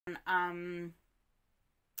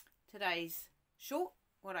Today's short,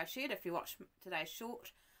 what I shared, if you watch today's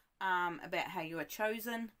short, about how you are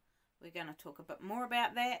chosen. We're going to talk a bit more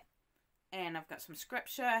about that, and I've got some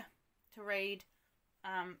scripture to read,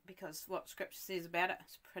 because what scripture says about it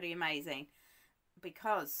is pretty amazing.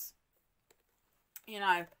 Because, you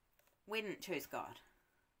know, we didn't choose God.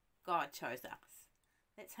 God chose us.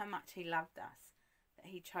 That's how much He loved us, that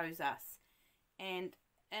He chose us. And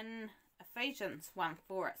in Ephesians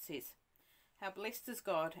 1:4 it says, "How blessed is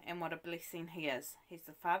God, and what a blessing He is. He's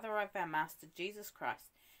the Father of our Master Jesus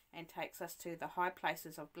Christ, and takes us to the high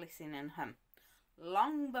places of blessing in Him.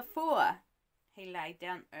 Long before He laid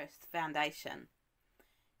down earth's foundation,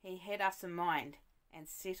 He had us in mind and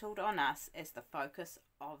settled on us as the focus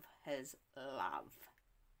of His love,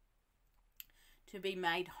 to be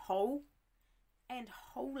made whole and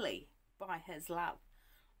holy by His love.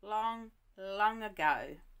 Long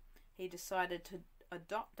ago, He decided to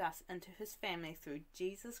adopt us into His family through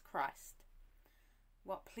Jesus Christ.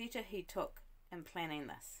 What pleasure He took in planning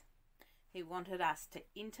this. He wanted us to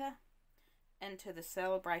enter into the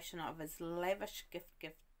celebration of His lavish gift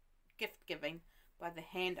giving by the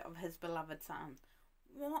hand of His beloved Son."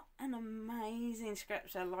 What an amazing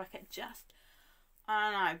scripture. Like, it just,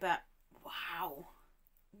 I don't know, but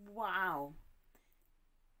wow.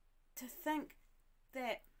 To think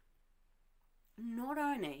that not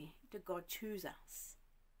only did God choose us,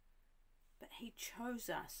 but He chose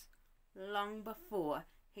us long before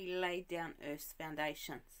He laid down earth's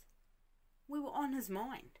foundations. We were on His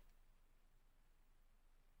mind.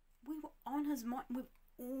 We were on His mind. We've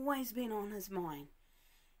always been on His mind.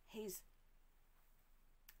 He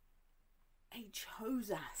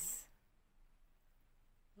chose us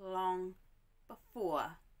long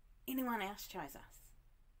before anyone else chose us.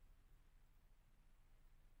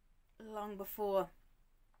 Long before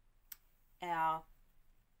our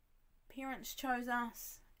parents chose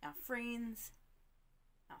us, our friends,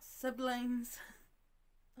 our siblings,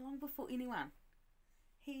 long before anyone.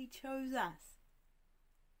 He chose us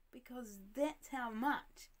because that's how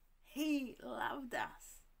much He loved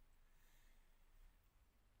us.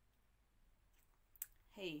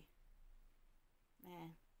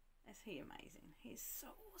 Man, is He amazing. He's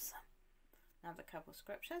so awesome. Another couple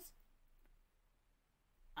scriptures.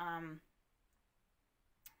 1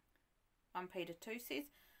 Peter 2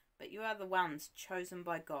 says, "But you are the ones chosen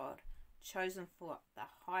by God, chosen for the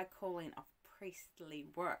high calling of priestly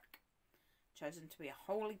work, chosen to be a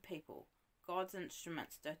holy people, God's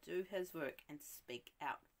instruments to do His work and speak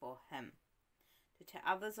out for Him, to tell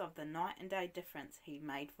others of the night and day difference He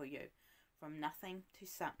made for you, from nothing to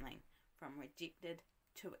something, from rejected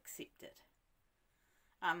to accepted."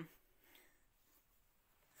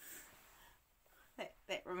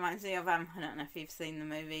 That reminds me of, I don't know if you've seen the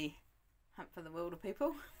movie Hunt for the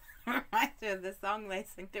Wilderpeople. Reminds me of the song they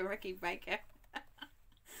sing to Ricky Baker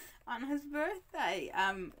on his birthday.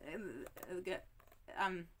 I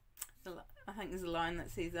think there's a line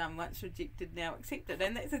that says, "Once rejected, now accepted,"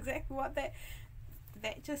 and that's exactly what that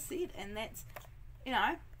just said. And that's,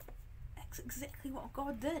 that's exactly what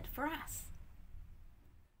God did for us.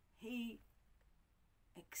 He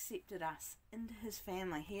accepted us into His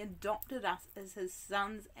family. He adopted us as His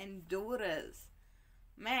sons and daughters.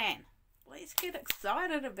 Man, let's get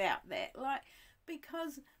excited about that. Like,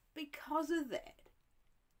 because of that.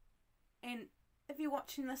 And if you're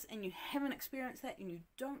watching this and you haven't experienced that and you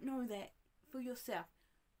don't know that for yourself,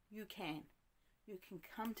 you can. You can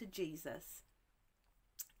come to Jesus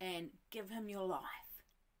and give Him your life.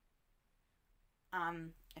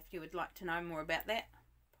 If you would like to know more about that,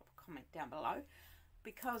 pop a comment down below.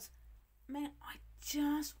 Because, man, I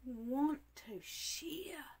just want to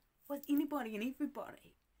share with anybody and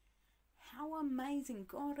everybody how amazing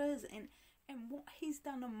God is, and what He's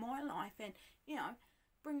done in my life, and,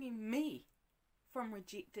 bringing me from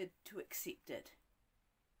rejected to accepted.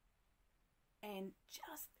 And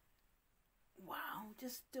just, wow,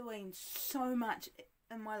 just doing so much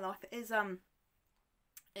in my life as I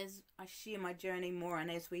share my journey more, and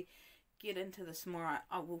as we get into this more,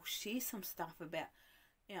 I will share some stuff about,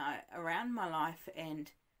 around my life,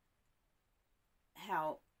 and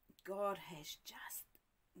how God has just,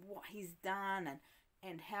 what He's done,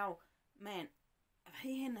 and how, man, if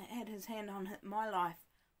He hadn't had His hand on my life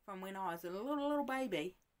from when I was a little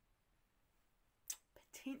baby,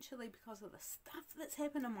 potentially because of the stuff that's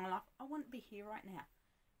happened in my life, I wouldn't be here right now.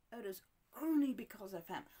 It is only because of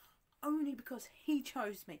Him, only because He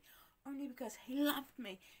chose me, only because He loved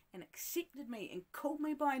me and accepted me and called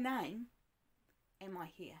me by name, am I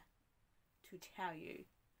here to tell you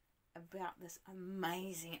about this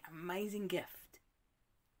amazing gift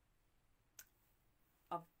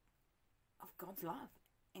of of God's love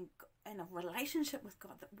and a relationship with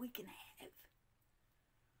God that we can have.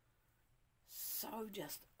 So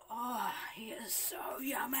just, oh, he is so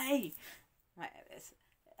yummy. My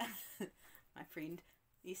friend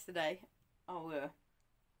yesterday,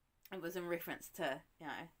 it was in reference to,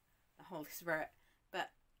 the Holy Spirit, but,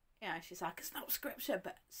 she's like, it's not scripture,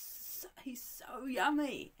 but he's so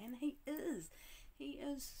yummy, and he is. He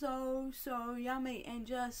is so, so yummy, and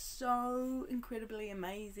just so incredibly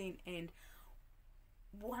amazing, and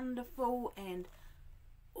wonderful, and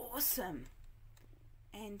awesome,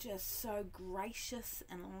 and just so gracious,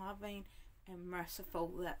 and loving, and merciful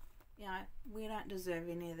that, we don't deserve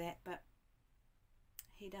any of that, but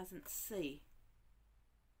he doesn't see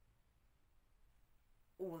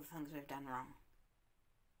all the things we've done wrong.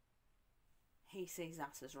 He sees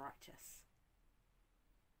us as righteous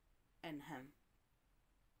in him,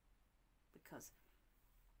 because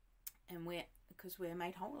we're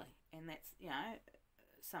made holy, and that's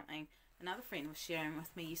something another friend was sharing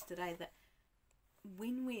with me yesterday, that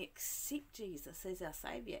when we accept Jesus as our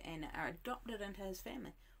Saviour and are adopted into his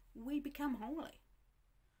family, we become holy.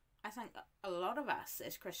 I think a lot of us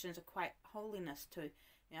as Christians equate holiness to,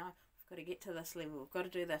 we've got to get to this level, we've got to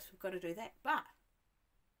do this, we've got to do that, but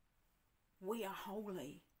we are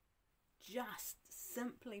holy just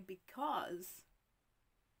simply because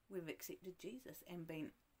we've accepted Jesus and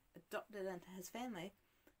been adopted into his family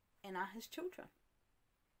and are his children.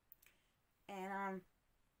 And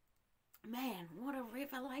man, what a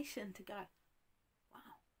revelation to go,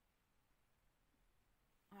 wow,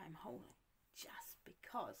 I am holy just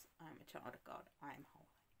because I am a child of God. I am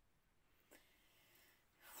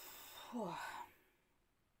holy.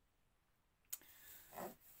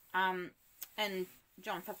 In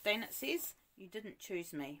John 15 it says, you didn't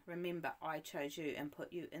choose me. Remember, I chose you and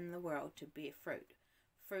put you in the world to bear fruit.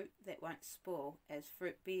 Fruit that won't spoil, as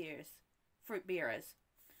fruit bearers.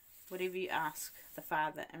 Whatever you ask the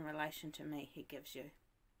Father in relation to me, he gives you.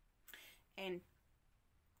 And,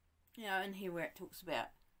 in here where it talks about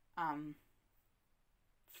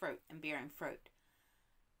fruit and bearing fruit,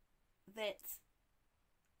 that's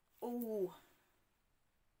all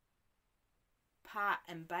part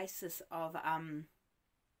and basis of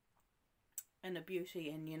inner beauty.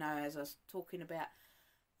 And as I was talking about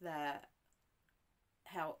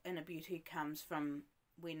how inner beauty comes from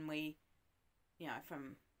when we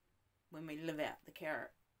live out the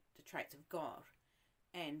traits of God,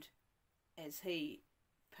 and as he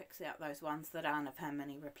picks out those ones that aren't of him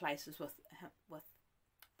and he replaces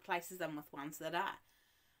places them with ones that are,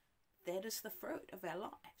 that is the fruit of our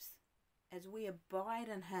lives as we abide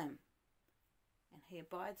in him and he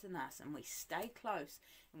abides in us, and we stay close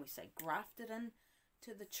and we stay grafted in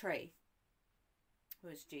to the tree, who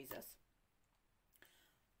is Jesus.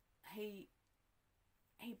 He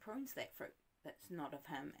prunes that fruit that's not of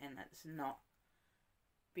him and that's not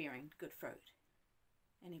bearing good fruit,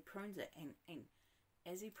 and he prunes it, and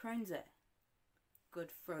as he prunes it,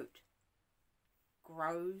 good fruit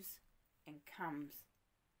grows and comes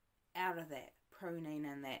out of that pruning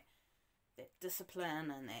and that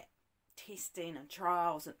discipline and that testing and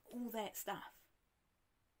trials and all that stuff.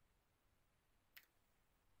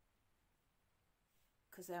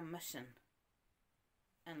 Because our mission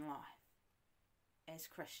in life as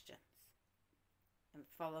Christians and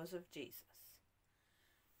followers of Jesus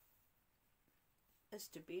is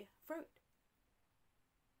to bear fruit,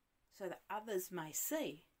 so that others may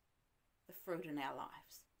see the fruit in our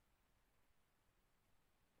lives,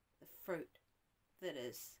 the fruit that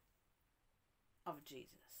is of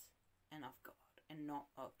Jesus and of God, and not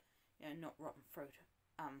of not rotten fruit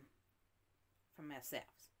from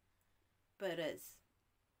ourselves, but is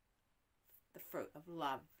the fruit of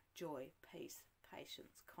love, joy, peace,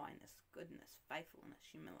 patience, kindness, goodness, faithfulness,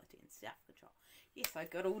 humility, and self-control. Yes, I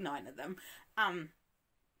got all 9 of them.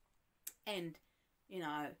 And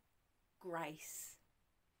grace,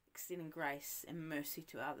 extending grace and mercy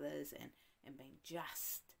to others, and being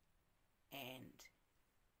just, and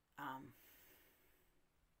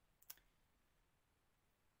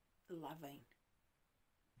loving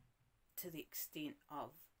to the extent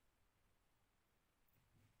of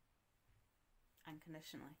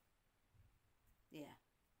unconditionally. Yeah.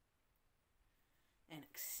 And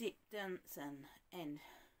acceptance and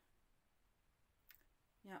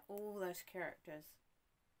all those characters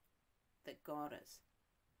that God is.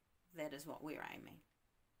 That is what we're aiming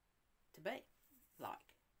to be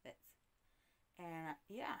like.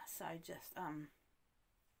 So just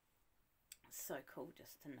so cool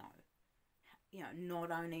just to know,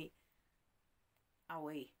 not only are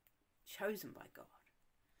we chosen by God,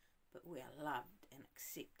 but we are loved and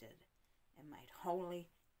accepted and made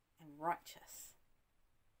holy and righteous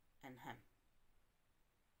in Him,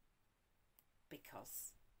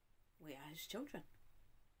 because we are His children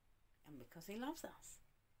and because He loves us.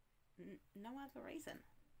 No other reason.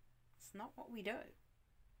 It's not what we do,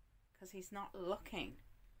 because He's not looking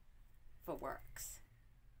for works.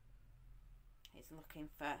 He's looking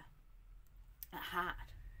for a heart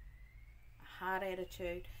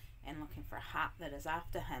attitude, and looking for a heart that is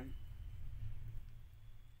after Him,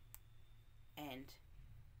 and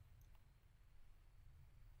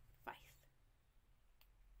faith,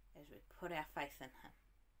 as we put our faith in Him,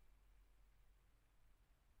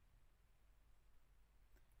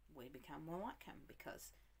 we become more like Him,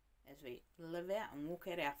 because as we live out and walk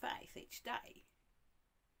out our faith each day,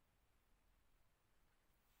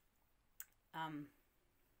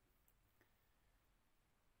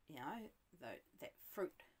 that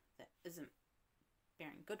fruit that isn't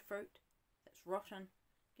bearing good fruit, that's rotten,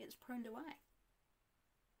 gets pruned away,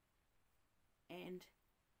 and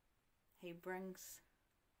He brings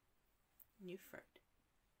new fruit.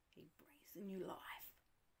 He breathes a new life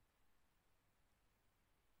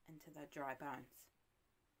into the dry bones.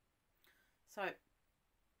 So,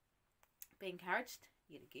 be encouraged.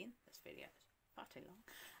 Yet again, this video is far too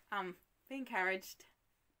long. Be encouraged.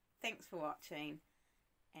 Thanks for watching.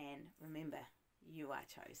 And remember, you are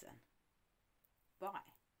chosen by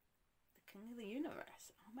the King of the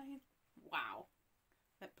universe. I mean, wow.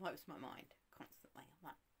 That blows my mind constantly. I'm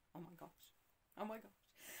like, oh my gosh. Oh my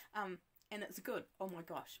gosh. And it's good. Oh my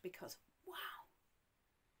gosh. Because, wow.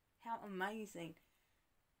 How amazing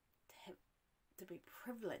to be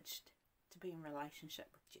privileged to be in relationship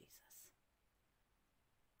with Jesus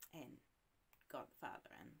and God the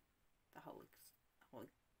Father and the Holy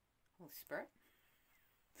Spirit.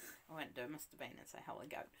 I won't do Mr. Bean and say Holy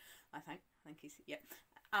Goat. I think he's, yeah.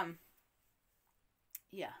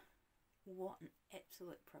 Yeah. What an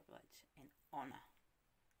absolute privilege and honour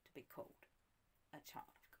to be called a child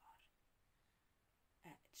of God.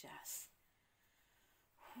 It just,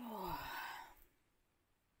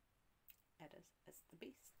 it's the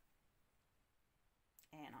best.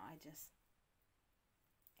 And I just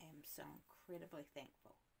am so incredibly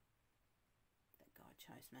thankful that God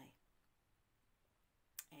chose me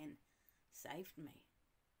and saved me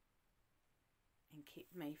and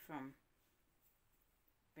kept me from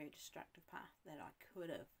a very destructive path that I could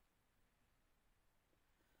have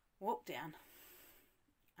walked down.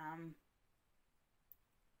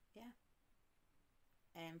 Yeah.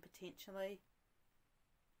 And potentially,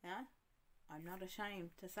 I'm not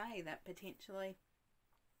ashamed to say that potentially,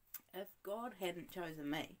 if God hadn't chosen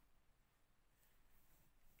me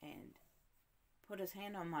and put His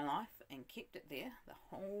hand on my life and kept it there my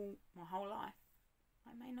whole life,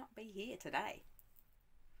 I may not be here today.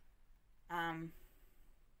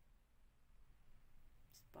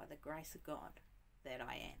 It's by the grace of God that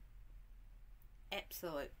I am.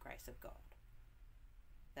 Absolute grace of God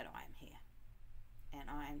that I am here. And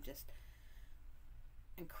I am just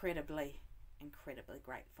incredibly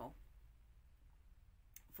grateful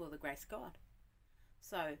for the grace of God.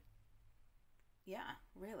 So, yeah,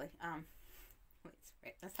 really, let's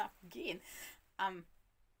wrap this up again.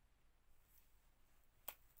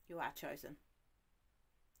 You are chosen.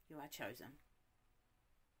 You are chosen.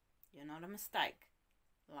 You're not a mistake.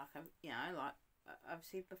 Like I've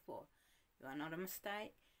said before, you are not a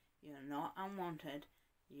mistake. You're not unwanted.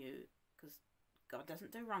 Because God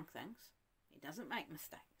doesn't do wrong things. He doesn't make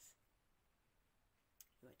mistakes.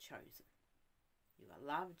 You are chosen. You are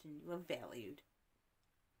loved and you are valued.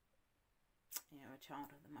 You're a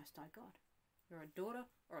child of the Most High God. You're a daughter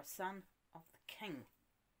or a son of the King.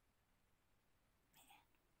 Man.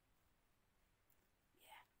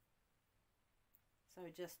 Yeah. So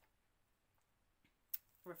just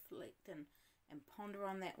reflect and ponder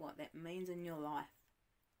on that, what that means in your life.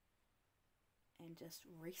 And just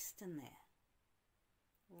rest in there.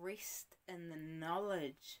 Rest in the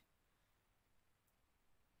knowledge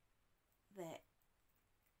that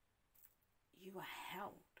you are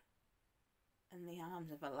held in the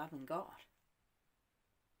arms of a loving God.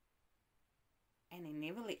 And He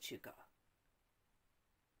never lets you go.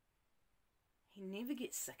 He never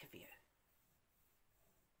gets sick of you.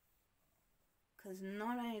 Because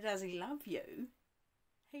not only does He love you,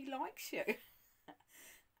 He likes you.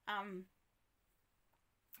 And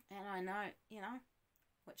I know,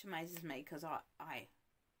 which amazes me, because I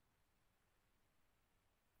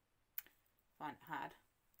find it hard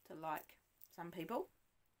to like some people.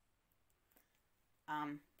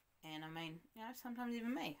 And I mean, sometimes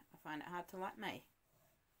even me, I find it hard to like me.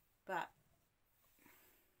 But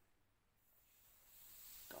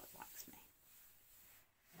God likes me.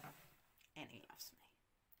 And He loves me.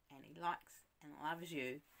 And likes and loves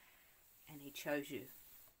you, and he chose you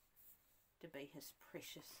to be his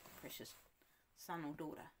precious, precious son or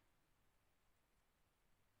daughter.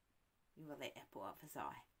 You are the apple of his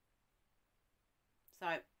eye. So,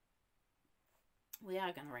 we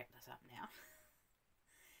are going to wrap this up now.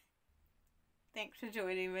 Thanks for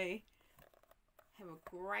joining me. Have a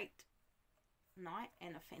great night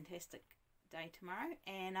and a fantastic day tomorrow.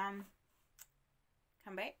 And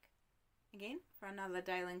come back again for another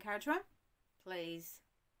daily encouragement. Please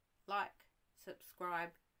like, subscribe,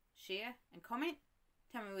 share and comment.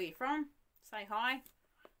 Tell me where you're from. Say hi.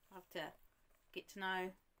 Love to get to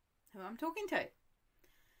know who I'm talking to.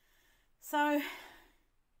 So,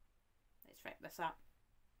 let's wrap this up.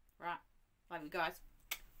 Right. Love you guys.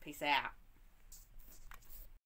 Peace out.